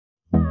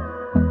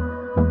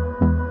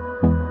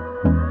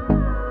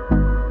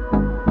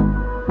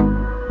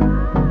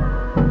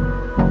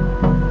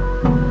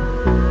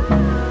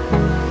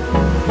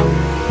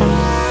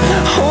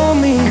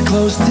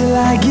close till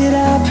I get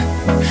up.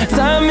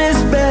 Time is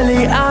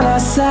barely on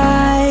our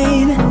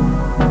side.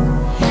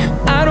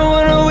 I don't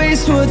wanna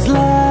waste what's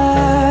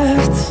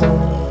left.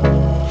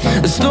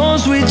 The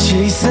storms we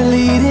chase are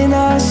leading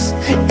us,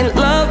 and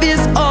love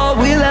is all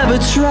we'll ever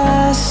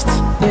trust.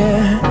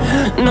 Yeah,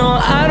 no,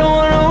 I don't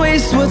wanna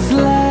waste what's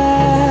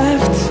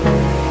left.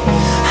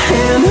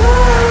 And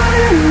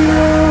on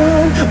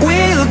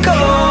we'll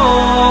go,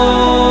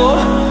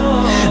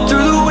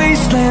 through the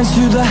wastelands,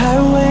 through the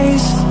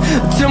highways,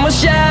 till my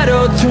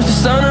shadow turns to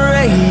sun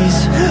rays.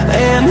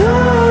 And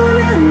on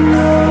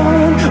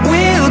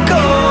we'll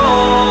go,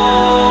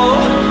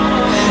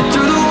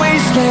 through the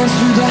wastelands,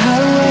 through the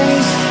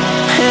highways,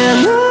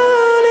 and on.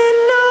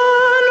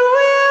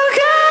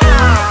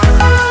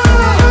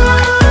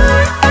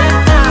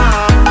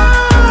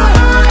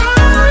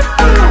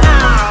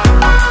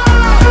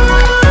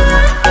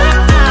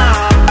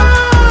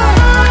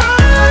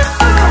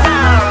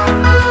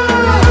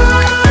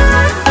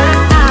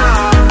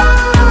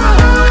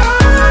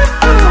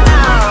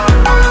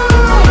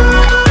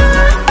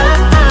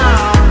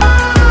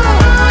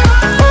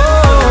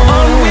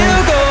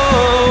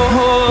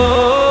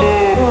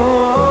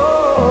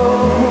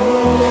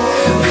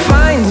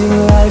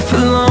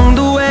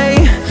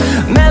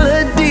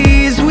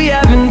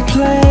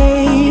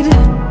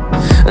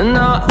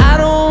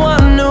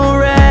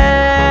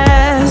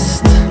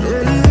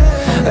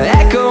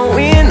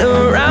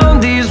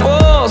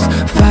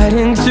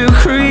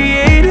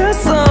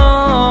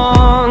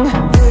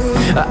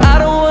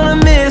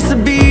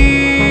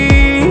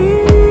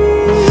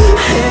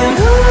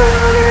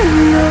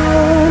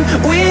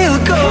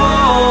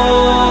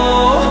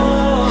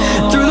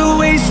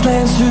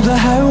 Through the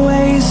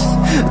highways,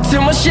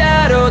 till my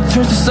shadow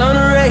turns to sun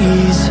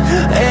rays.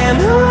 And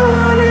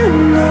on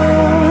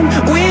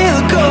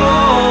we'll go,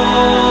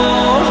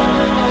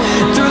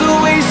 through the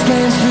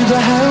wastelands, through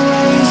the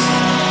highways,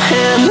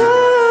 and on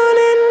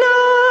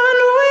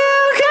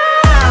we'll go.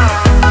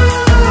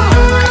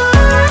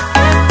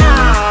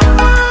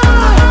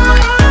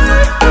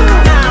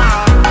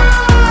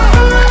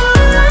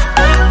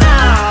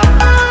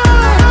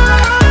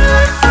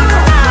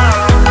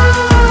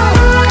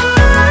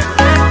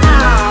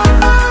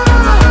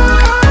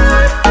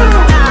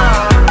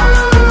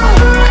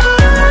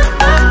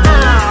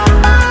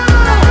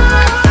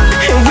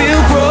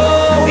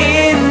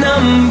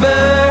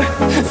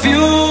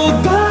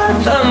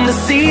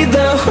 See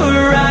the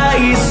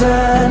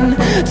horizon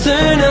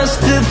turn us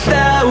to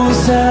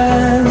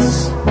thousands,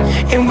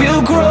 and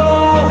we'll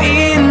grow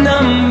in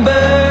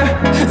number,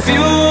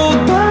 fueled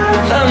by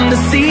them. To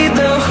see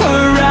the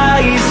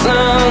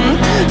horizon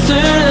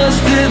turn us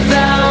to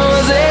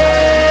thousands,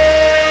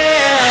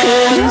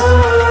 and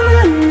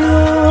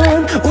on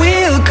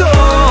we'll go,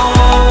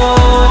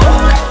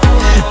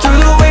 through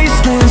the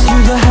wastelands,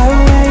 through the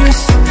highways,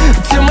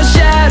 till my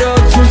shadow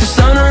turns to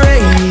sun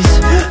rays.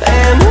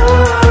 And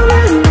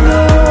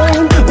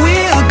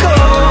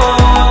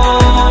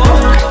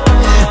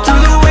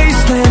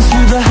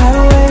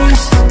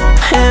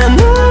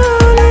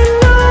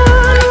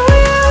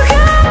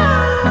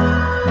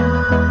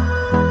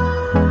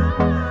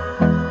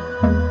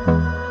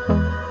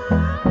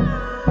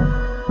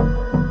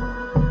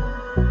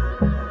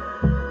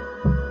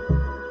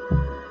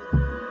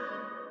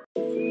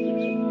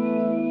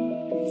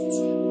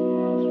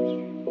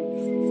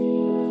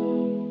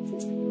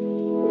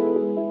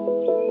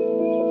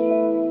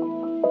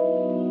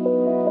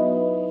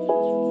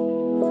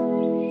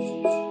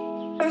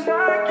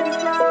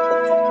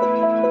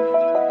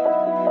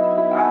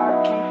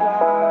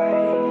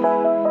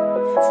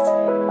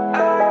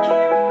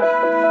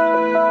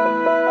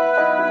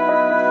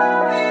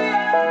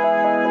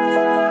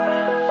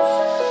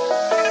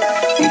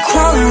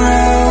crawling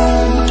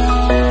around,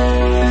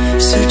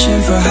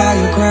 searching for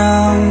higher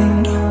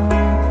ground.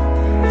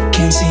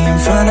 Can't see in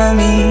front of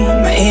me,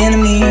 my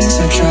enemies.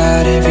 I've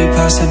tried every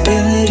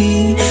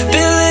possibility,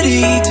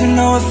 ability to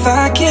know if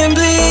I can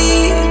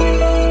bleed.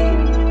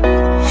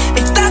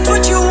 If that's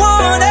what you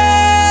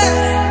wanted,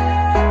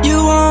 you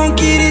won't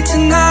get it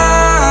tonight.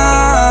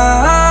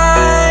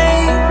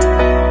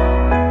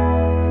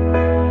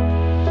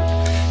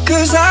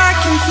 'Cause I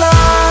can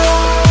fly,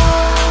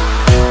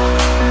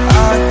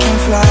 I can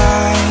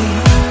fly,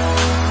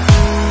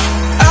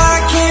 I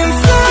can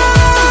fly,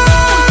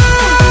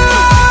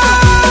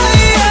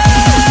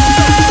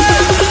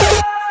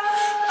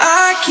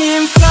 I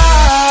can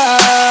fly.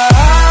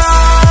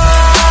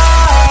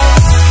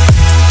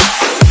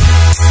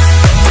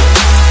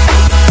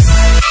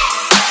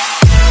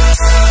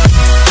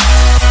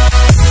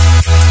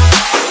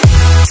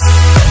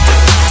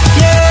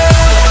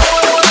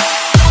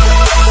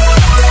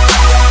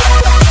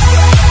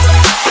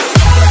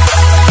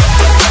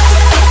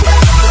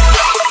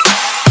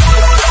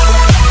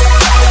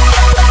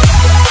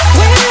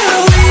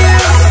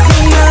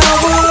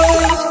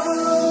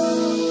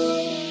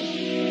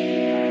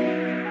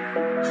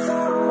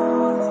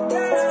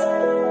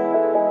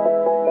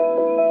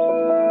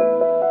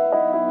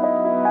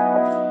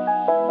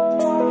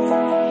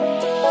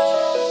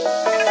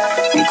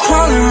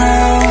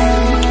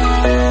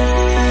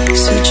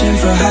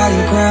 for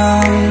higher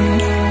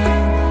ground.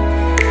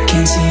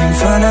 Can't see in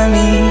front of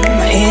me,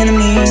 my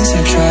enemies.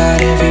 I've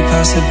tried every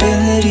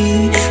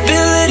possibility,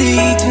 ability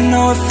to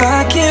know if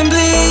I can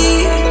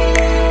bleed.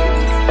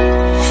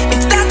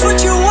 If that's what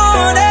you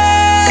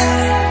wanted,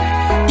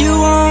 you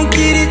won't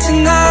get it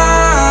tonight.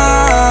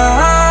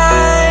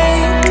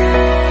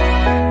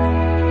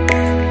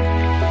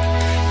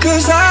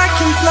 'Cause I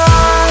can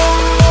fly,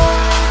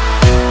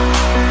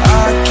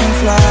 I can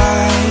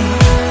fly,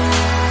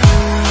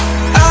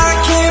 I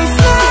can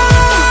fly,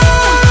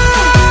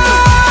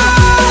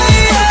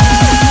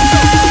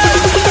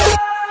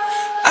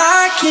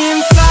 I can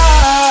fly.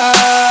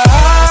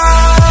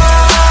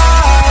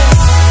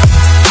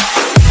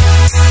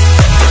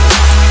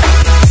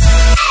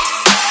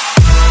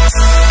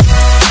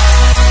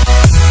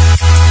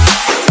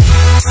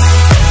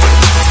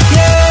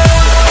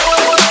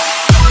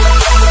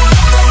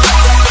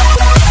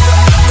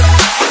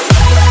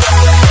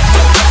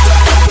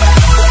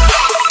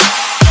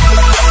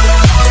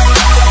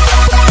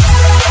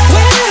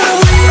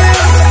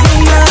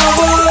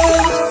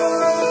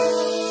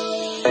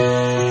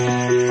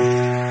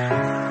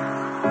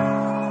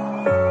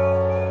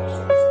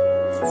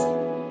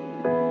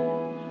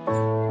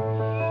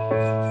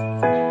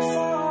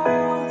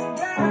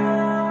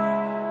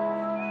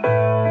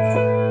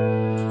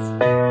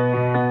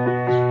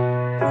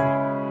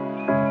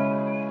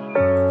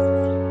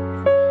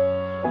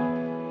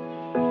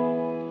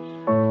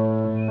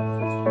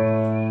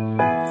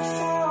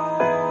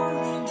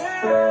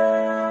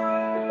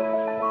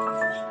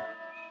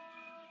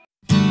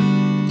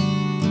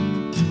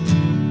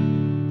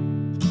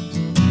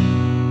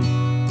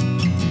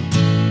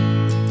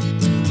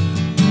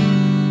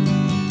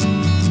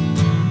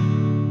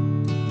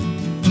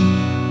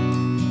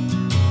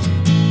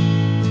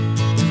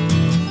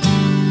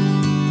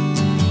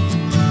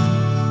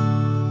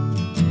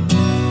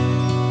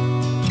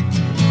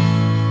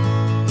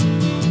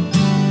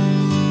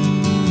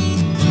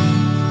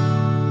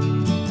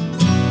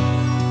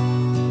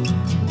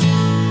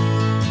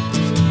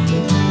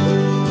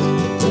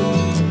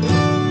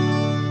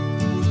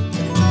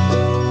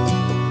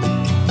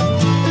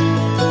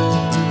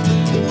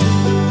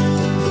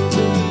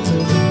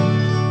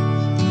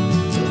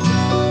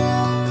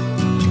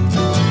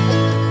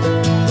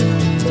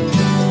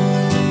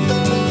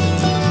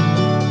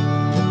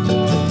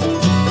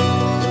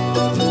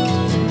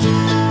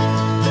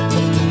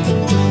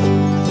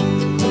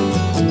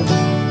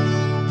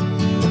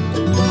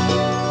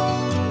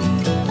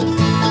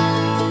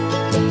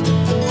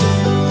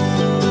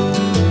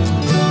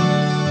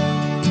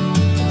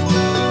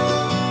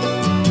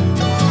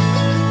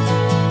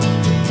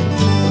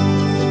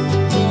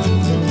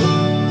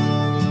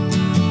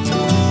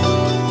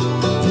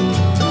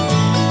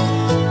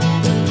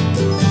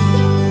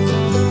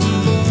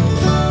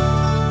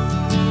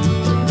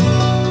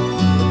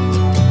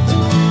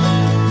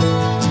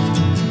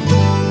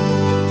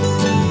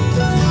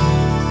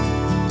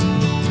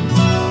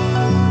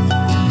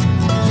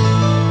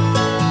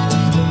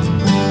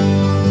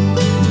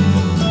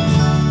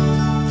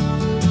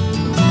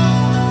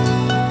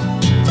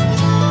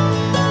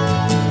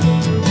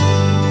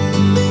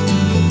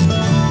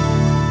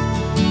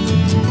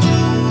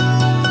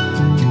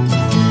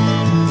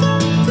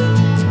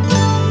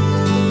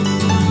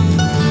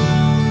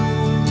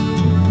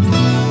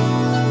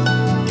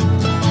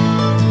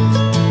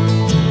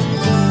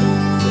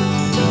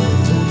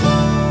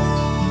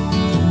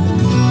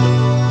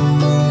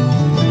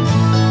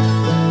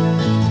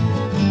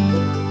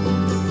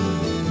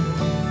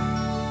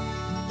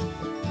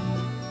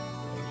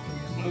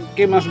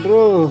 Oke mas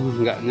bro,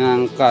 nggak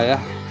nyangka ya,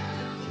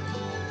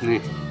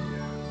 nih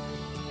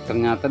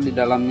ternyata di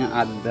dalamnya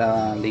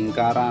ada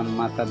lingkaran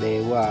mata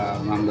dewa.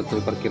 Memang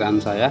betul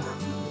perkiraan saya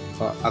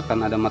kok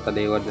akan ada mata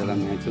dewa di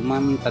dalamnya,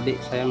 cuman tadi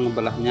saya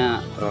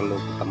ngebelahnya terlalu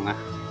ke tengah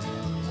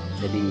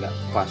jadi nggak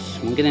pas.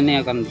 Mungkin ini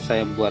akan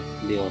saya buat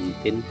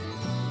liontin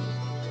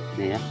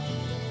nih ya,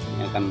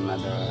 ini akan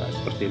ada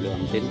seperti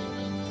liontin.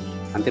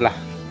 Nantilah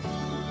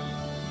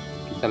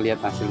kita lihat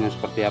hasilnya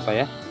seperti apa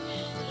ya.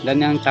 Dan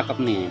yang cakep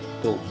nih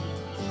tuh,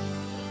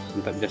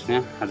 untuk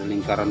jasnya ada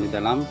lingkaran di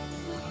dalam.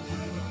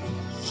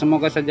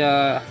 Semoga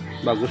saja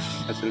bagus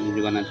hasilnya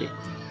juga nanti.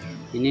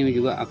 Ini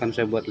juga akan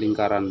saya buat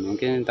lingkaran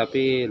mungkin,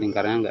 tapi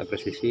lingkarannya nggak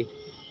presisi,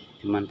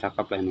 cuman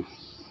cakep lah ini.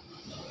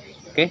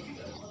 Oke,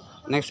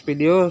 next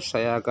video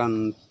saya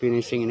akan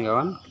finishing ini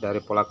kawan, dari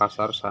pola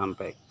kasar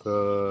sampai ke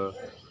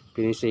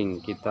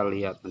finishing. Kita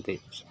lihat nanti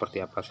seperti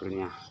apa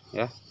hasilnya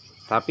ya,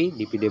 tapi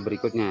di video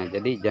berikutnya.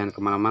 Jadi jangan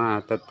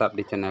kemana-mana, tetap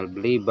di channel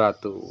Beli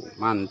Batu.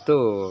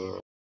 Mantul.